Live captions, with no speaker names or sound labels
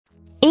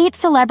8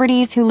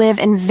 celebrities who live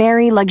in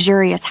very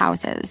luxurious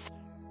houses.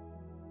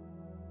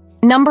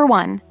 Number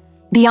 1.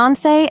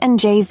 Beyoncé and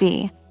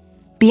Jay-Z.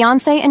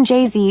 Beyoncé and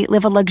Jay-Z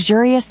live a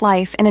luxurious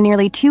life in a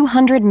nearly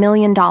 $200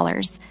 million,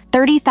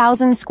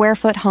 30,000 square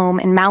foot home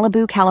in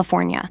Malibu,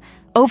 California,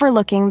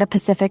 overlooking the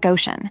Pacific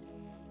Ocean.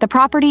 The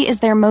property is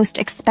their most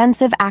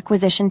expensive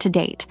acquisition to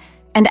date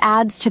and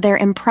adds to their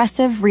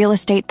impressive real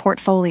estate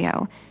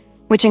portfolio,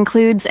 which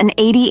includes an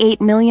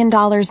 $88 million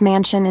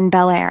mansion in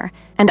Bel Air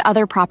and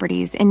other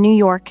properties in New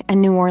York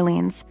and New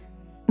Orleans.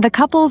 The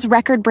couple's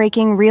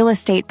record-breaking real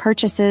estate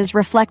purchases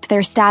reflect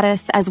their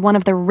status as one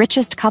of the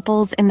richest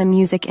couples in the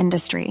music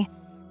industry.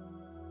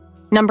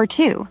 Number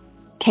 2.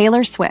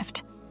 Taylor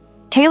Swift.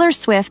 Taylor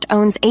Swift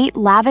owns 8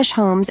 lavish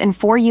homes in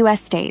 4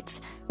 U.S. states,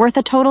 worth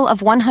a total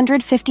of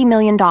 $150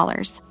 million.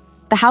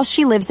 The house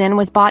she lives in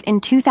was bought in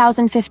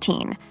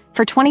 2015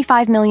 for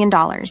 $25 million,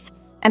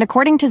 and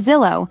according to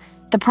Zillow,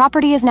 the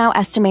property is now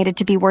estimated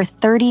to be worth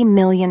 $30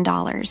 million.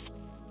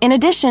 In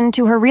addition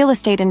to her real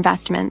estate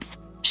investments,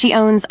 she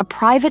owns a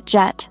private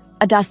jet,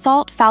 a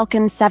Dassault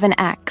Falcon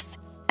 7X,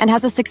 and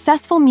has a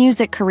successful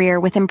music career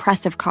with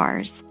impressive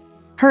cars.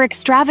 Her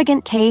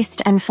extravagant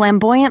taste and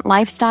flamboyant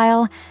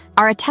lifestyle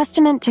are a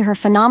testament to her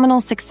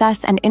phenomenal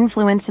success and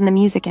influence in the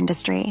music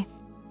industry.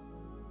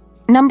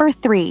 Number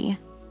 3.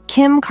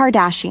 Kim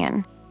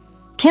Kardashian.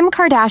 Kim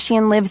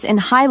Kardashian lives in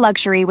high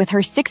luxury with her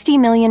 $60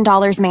 million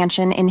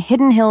mansion in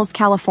Hidden Hills,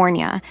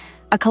 California,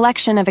 a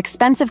collection of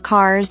expensive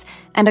cars,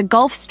 and a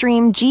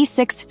Gulfstream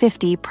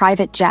G650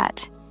 private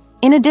jet.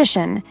 In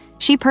addition,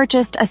 she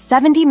purchased a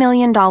 $70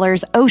 million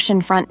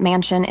oceanfront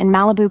mansion in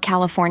Malibu,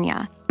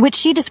 California, which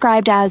she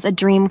described as a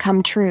dream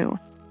come true.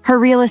 Her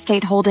real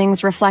estate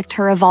holdings reflect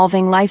her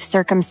evolving life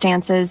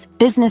circumstances,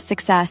 business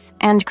success,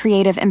 and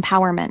creative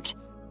empowerment.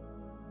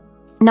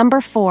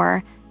 Number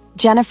 4.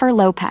 Jennifer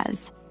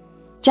Lopez.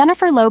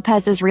 Jennifer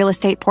Lopez's real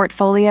estate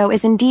portfolio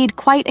is indeed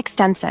quite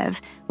extensive,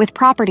 with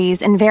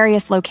properties in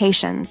various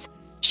locations.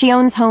 She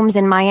owns homes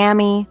in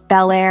Miami,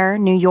 Bel Air,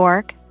 New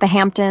York, the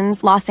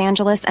Hamptons, Los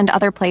Angeles, and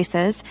other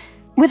places,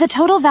 with a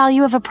total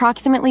value of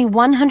approximately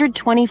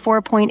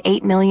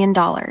 $124.8 million.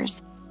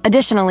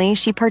 Additionally,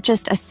 she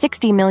purchased a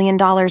 $60 million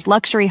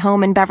luxury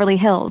home in Beverly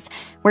Hills,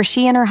 where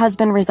she and her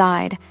husband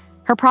reside.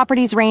 Her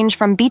properties range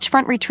from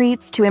beachfront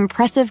retreats to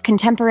impressive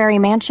contemporary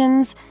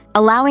mansions,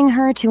 allowing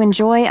her to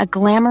enjoy a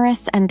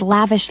glamorous and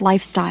lavish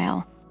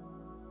lifestyle.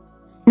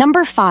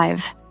 Number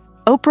 5.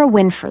 Oprah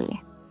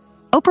Winfrey.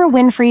 Oprah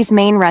Winfrey's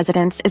main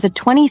residence is a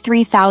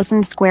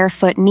 23,000 square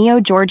foot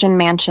neo-Georgian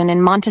mansion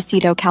in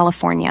Montecito,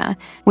 California,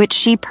 which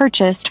she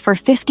purchased for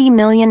 $50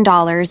 million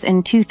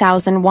in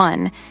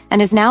 2001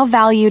 and is now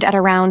valued at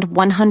around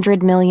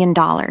 $100 million.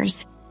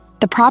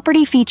 The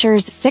property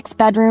features 6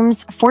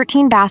 bedrooms,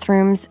 14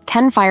 bathrooms,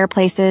 10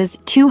 fireplaces,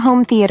 2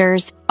 home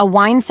theaters, a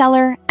wine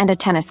cellar, and a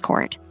tennis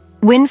court.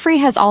 Winfrey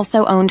has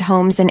also owned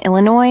homes in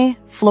Illinois,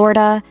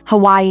 Florida,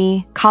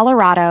 Hawaii,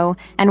 Colorado,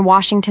 and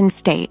Washington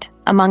State,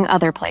 among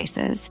other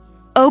places.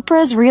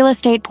 Oprah's real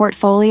estate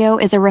portfolio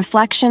is a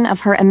reflection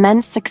of her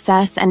immense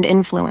success and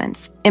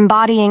influence,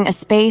 embodying a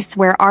space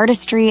where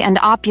artistry and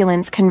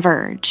opulence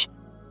converge.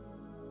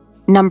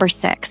 Number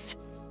 6.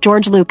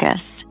 George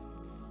Lucas.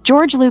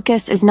 George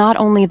Lucas is not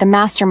only the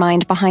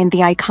mastermind behind the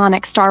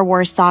iconic Star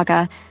Wars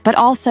saga, but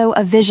also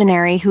a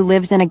visionary who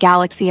lives in a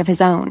galaxy of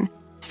his own.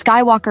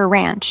 Skywalker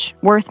Ranch,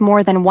 worth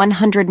more than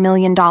 $100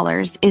 million,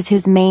 is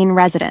his main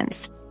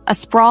residence, a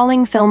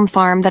sprawling film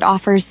farm that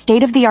offers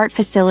state-of-the-art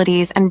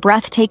facilities and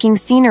breathtaking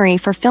scenery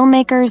for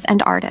filmmakers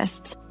and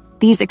artists.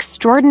 These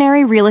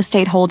extraordinary real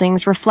estate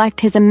holdings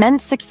reflect his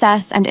immense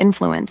success and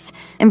influence,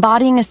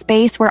 embodying a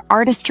space where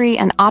artistry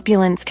and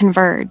opulence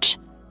converge.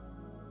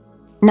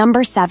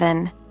 Number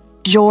 7.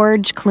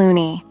 George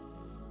Clooney.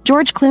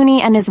 George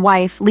Clooney and his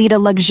wife lead a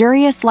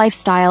luxurious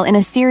lifestyle in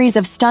a series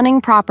of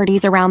stunning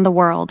properties around the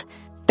world.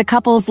 The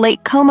couple's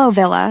Lake Como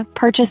villa,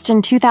 purchased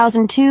in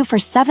 2002 for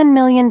 $7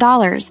 million,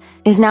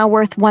 is now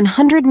worth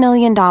 $100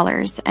 million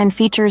and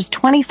features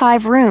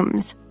 25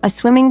 rooms, a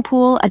swimming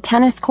pool, a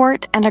tennis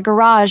court, and a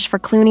garage for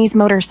Clooney's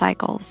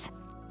motorcycles.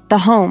 The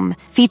home,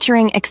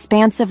 featuring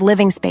expansive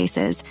living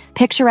spaces,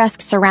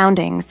 picturesque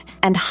surroundings,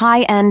 and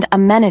high-end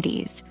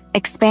amenities,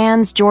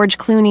 expands George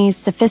Clooney's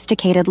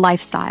sophisticated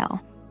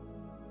lifestyle.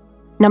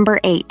 Number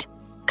 8.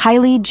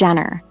 Kylie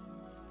Jenner.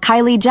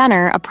 Kylie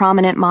Jenner, a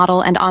prominent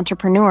model and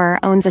entrepreneur,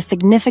 owns a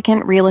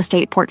significant real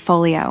estate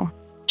portfolio.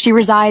 She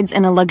resides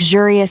in a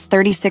luxurious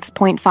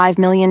 $36.5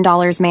 million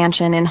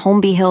mansion in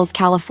Holmby Hills,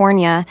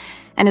 California,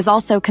 and is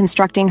also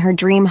constructing her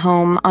dream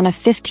home on a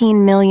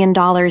 $15 million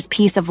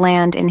piece of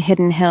land in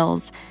Hidden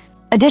Hills.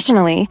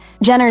 Additionally,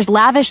 Jenner's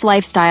lavish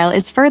lifestyle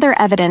is further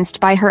evidenced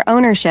by her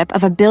ownership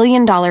of a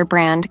billion-dollar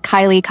brand,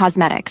 Kylie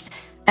Cosmetics,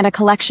 and a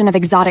collection of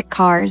exotic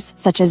cars,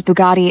 such as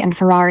Bugatti and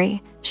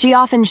Ferrari. She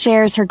often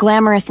shares her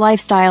glamorous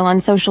lifestyle on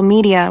social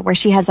media, where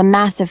she has a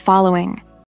massive following.